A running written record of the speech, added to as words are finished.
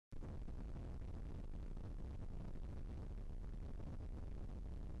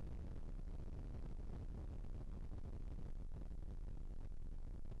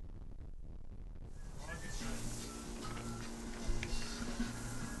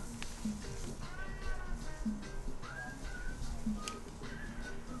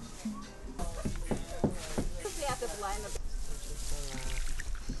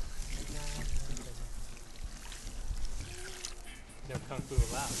we were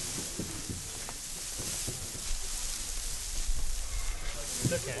allowed.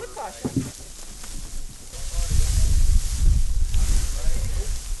 It's okay. With caution.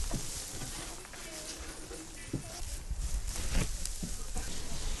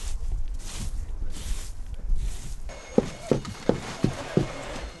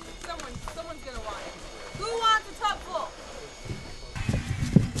 Someone's gonna want it. Who wants a tub full?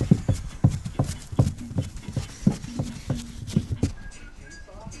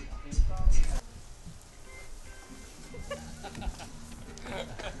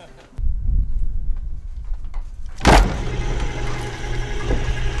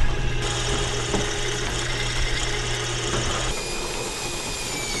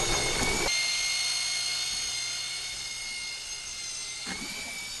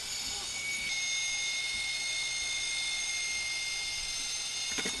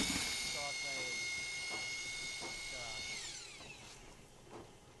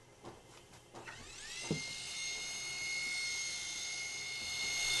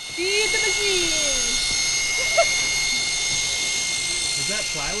 Feed the machine! Is that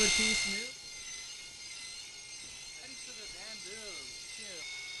plywood piece new? Thanks to the bamboo. Cute.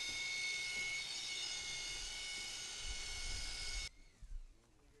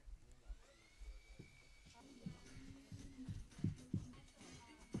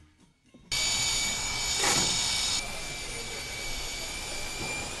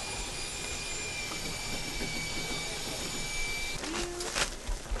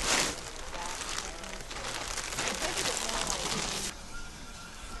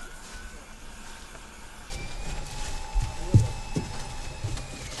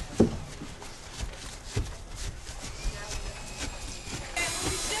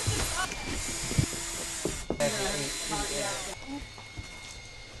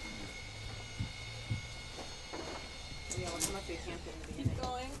 Keep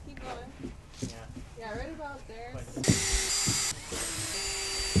going, keep going. Yeah, right about there.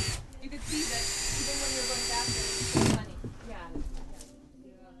 You could see that even when you're going faster, it's still funny.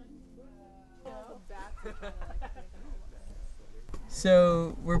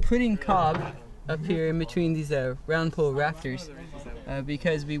 So we're putting cob up here in between these round pole rafters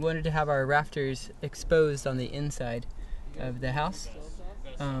because we wanted to have our rafters exposed on the inside of the house.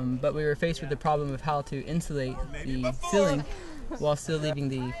 But we were faced with the problem of how to insulate the ceiling while still leaving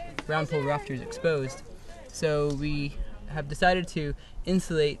the round pole rafters exposed. So we have decided to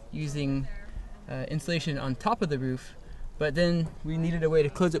insulate using insulation on top of the roof, but then we needed a way to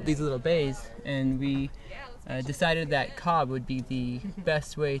close up these little bays, and we decided that cob would be the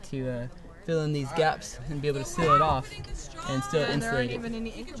best way to fill in these gaps and be able to seal it off and still insulate it.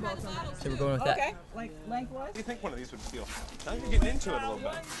 So we're going with that. Okay, like lengthwise? What do you think one of these would feel? Now you're getting into it a little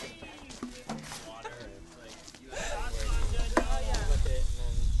bit.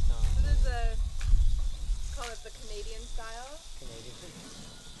 So there's a, call it the Canadian style.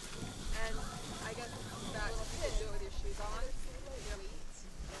 And I guess that you can do it with your shoes on.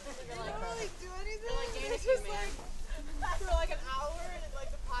 You don't really do anything. They're like it's just like for like an hour and it's like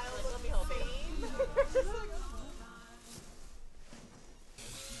the pile is insane.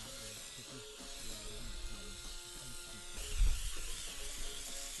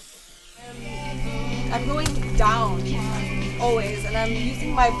 I'm going down always, and I'm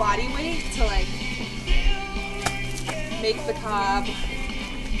using my body weight to like make the cob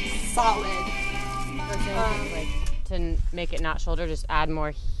solid. Like to make it not shoulder, just add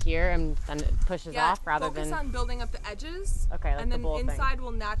more here and then it pushes off rather focus than. on building up the edges. Okay, like and the then bowl thing. inside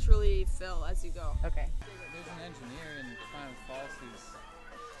will naturally fill as you go. Okay. There's an engineer in Klamath Falls who's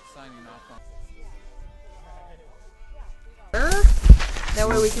signing off on. That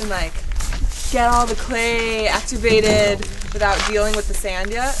way we can like get all the clay activated without dealing with the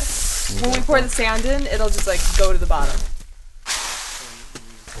sand yet. When we pour the sand in, it'll just like go to the bottom.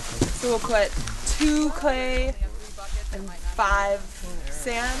 So we'll put 2 clay and 5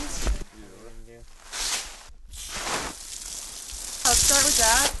 sand. I'll start with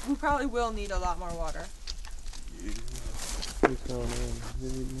that. We probably will need a lot more water. Is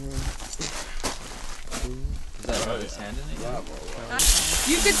that how there's sand in it?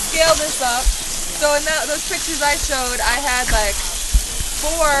 You could scale this up. So in those pictures I showed, I had like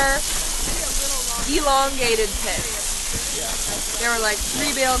 4 elongated pits. They were like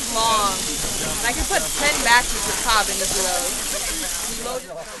 3 bales long. And I could put 10 batches of cob into those.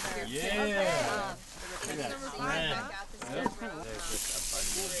 Yeah.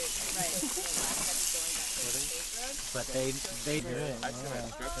 But they do it.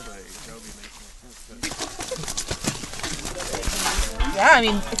 Yeah, I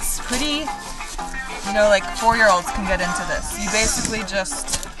mean, it's pretty You know, like 4-year-olds can get into this. You basically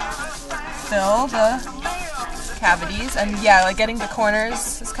just fill the cavities, and yeah, like getting the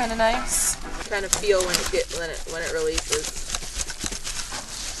corners is kind of nice. Kind of feel when it releases.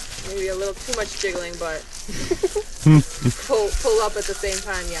 Maybe a little too much jiggling, but pull up at the same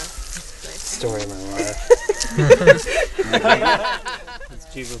time. Yeah. Nice. Story of my life. It's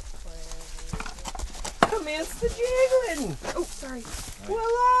cheaper. Come here, it's the jiggling. Oh, sorry. Well,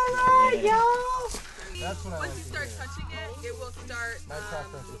 alright, y'all. That's what I Once you start touching it, it will start My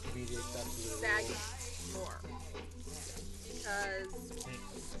preference is to be the acceptable. sagging more. Because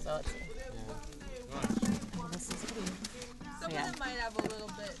So let's see. This is pretty. some Yeah. of them might have a little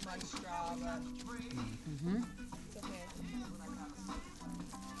bit much straw, but it's okay.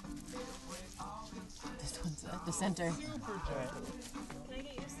 This one's at the center.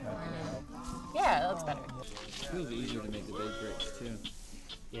 Yeah, that looks better. It feels easier to make the big bricks too.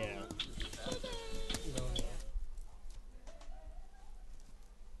 Yeah.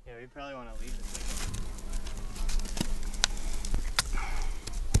 Yeah, we probably want to leave it.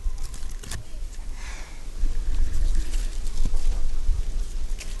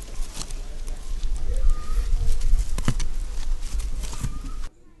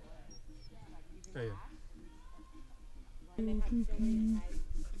 Oh, yeah.